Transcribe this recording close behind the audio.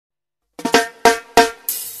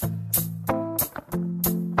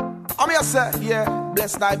you say, yeah,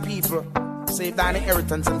 bless thy people, save thine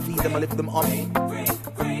inheritance and feed them and lift them up.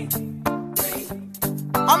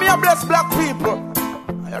 I'm here bless black people.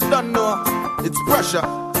 I don't know, it's pressure,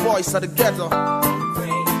 voice of the ghetto.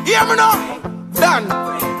 Hear me now, done,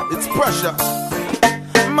 it's pressure.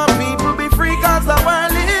 My people be free cause the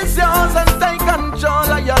world is yours, and take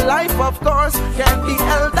control of your life, of course. Can't be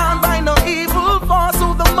held down by no evil force.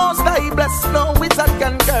 Who the most I bless, no wizard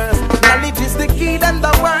can curse. Knowledge is the key, then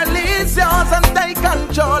the world is yours, and take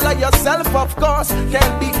control of yourself, of course.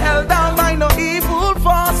 Can't be held down by no evil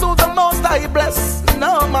force. Who the most I bless,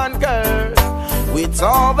 no man curse. With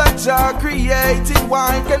all that Jah created,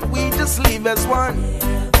 why can't we just live as one?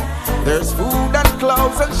 There's food and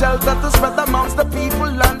clothes and shelter to spread amongst the people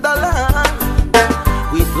and the land.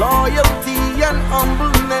 With loyalty and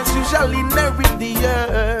humbleness you shall inherit the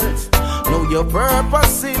earth. Know your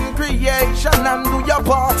purpose in creation and do your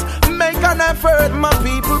part. Make an effort, my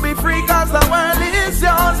people, be free cause the world is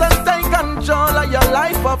yours, and take control of your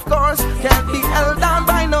life, of course. Can't be held down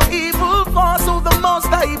by no evil force. Who the most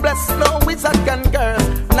I bless, no wizard can curse.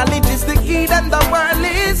 Knowledge is the key, then the world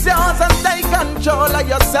is yours, and take control of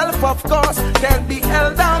yourself, of course. Can't be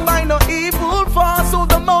held down by no evil force. Who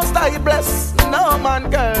the most I bless, no man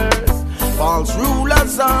curse. False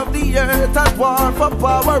rulers of the earth at war for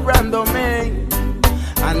power and domain,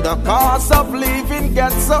 and the cost of living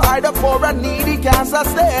gets so high the poor and needy can't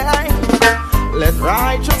sustain. Let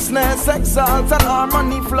righteousness exalt and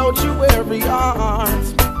harmony flow through every heart,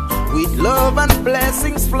 with love and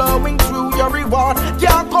blessings flowing through your reward.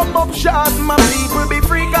 Can't come up short, my people, be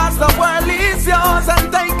free cause the world is yours,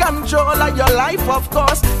 and take control of your life, of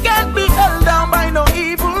course. Can't be held down by no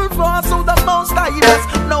evil force. Who the most I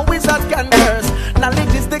bless, no wizard can curse.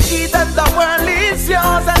 Knowledge is the key, then the world is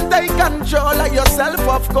yours, and take control of yourself,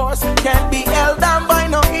 of course. Can't be held down by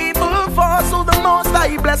no evil force. Who the most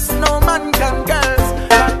I bless, no man can curse.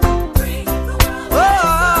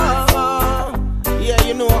 Yeah,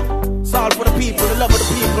 you know, it's all for the people, the love of the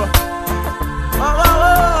people.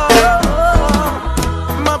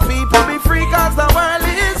 My people, be free cause the world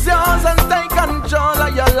is yours, and take control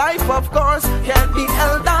of your life, of course. Can't be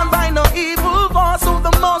held down by no evil force. Who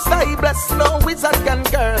the most I bless, no wizard can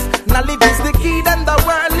curse. Knowledge is the key, then the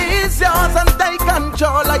world is yours, and take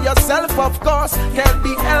control of yourself, of course. Can't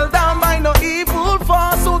be held down by no evil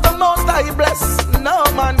force. Who the most I bless, no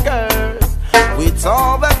man curse. With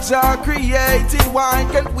all that Jah created, why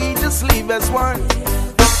can't we just live as one?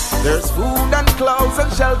 There's food and clothes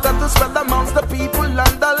and shelter to spread amongst the people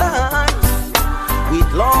and the land.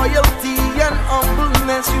 With loyalty and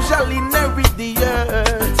humbleness you shall inherit the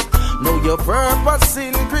earth. Know your purpose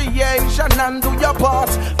in creation and do your part.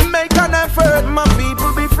 Make an effort, my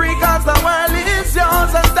people, be free cause the world is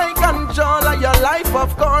yours, and take control of your life,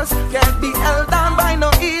 of course. Can't be held down by no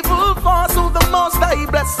evil force. Who the most I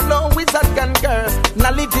bless, no wizard can curse.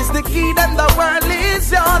 Knowledge is the key, then the world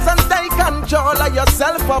is yours, and take control of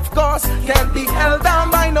yourself, of course. Can't be held down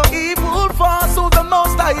by no evil force. Who the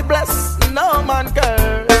most I bless, no man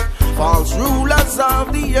curse. False rulers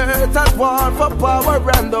of the earth at war for power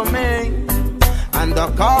and domain, and the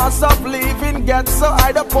cost of living gets so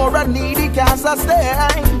high the poor and needy can't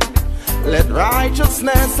sustain. Let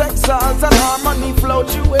righteousness exalt and harmony flow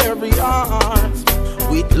through every heart,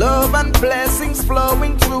 with love and blessings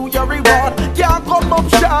flowing through your reward. Can't come up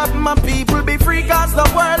short, my people, be free cause the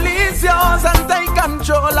world is yours, and take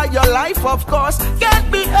control of your life, of course.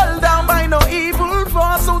 Can't be held down by no evil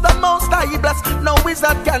force. Who the most I bless, no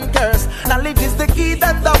wizard can curse. Knowledge is the key,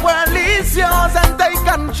 then the world is yours, and take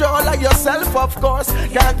control of yourself, of course.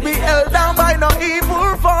 Can't be held down by no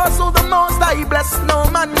evil force. Who the most I bless, no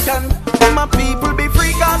man can. My people, be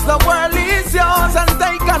free cause the world is yours, and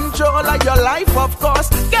take control of your life, of course.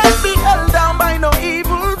 Can't be held down by no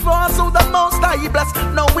evil force. Who the most I bless,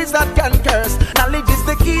 no wizard can curse. Knowledge is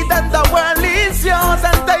the key, then the world is yours,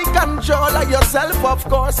 and take control of yourself, of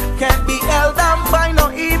course. Can't be held down by no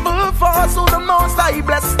evil force.